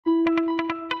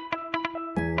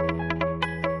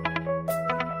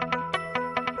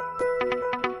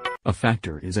A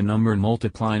factor is a number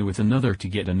multiplied with another to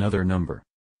get another number.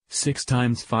 6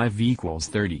 times 5 equals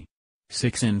 30.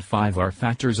 6 and 5 are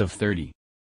factors of 30.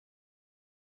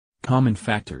 Common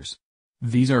factors.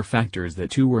 These are factors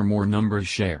that two or more numbers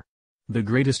share. The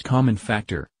greatest common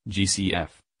factor, GCF,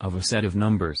 of a set of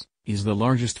numbers, is the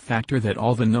largest factor that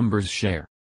all the numbers share.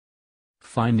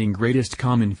 Finding greatest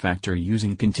common factor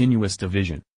using continuous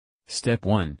division. Step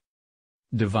 1.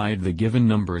 Divide the given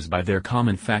numbers by their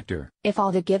common factor. If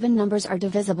all the given numbers are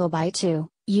divisible by 2,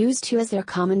 use 2 as their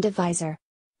common divisor.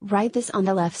 Write this on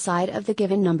the left side of the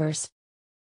given numbers.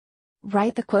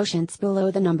 Write the quotients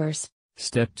below the numbers.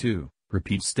 Step 2.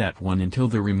 Repeat step 1 until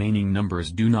the remaining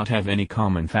numbers do not have any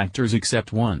common factors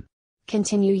except 1.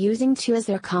 Continue using 2 as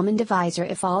their common divisor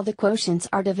if all the quotients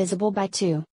are divisible by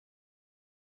 2.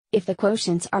 If the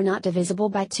quotients are not divisible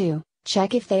by 2,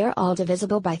 check if they are all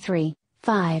divisible by 3,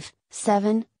 5,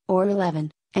 7, or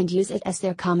 11, and use it as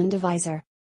their common divisor.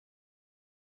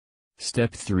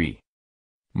 Step 3.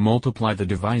 Multiply the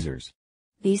divisors.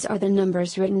 These are the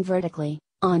numbers written vertically,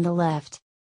 on the left.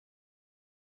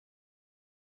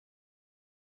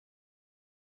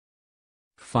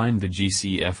 Find the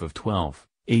GCF of 12,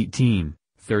 18,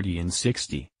 30 and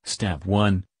 60. Step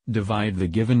 1. Divide the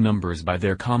given numbers by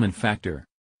their common factor.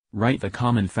 Write the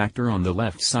common factor on the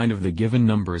left side of the given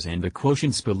numbers and the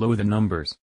quotients below the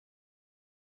numbers.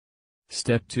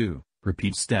 Step 2.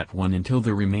 Repeat step 1 until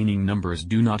the remaining numbers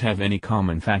do not have any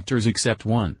common factors except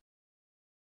 1.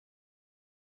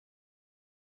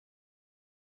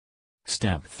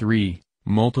 Step 3.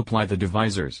 Multiply the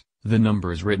divisors, the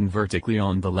numbers written vertically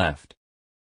on the left.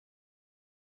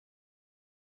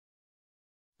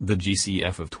 The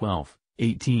GCF of 12,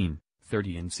 18,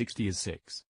 30 and 60 is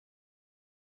 6.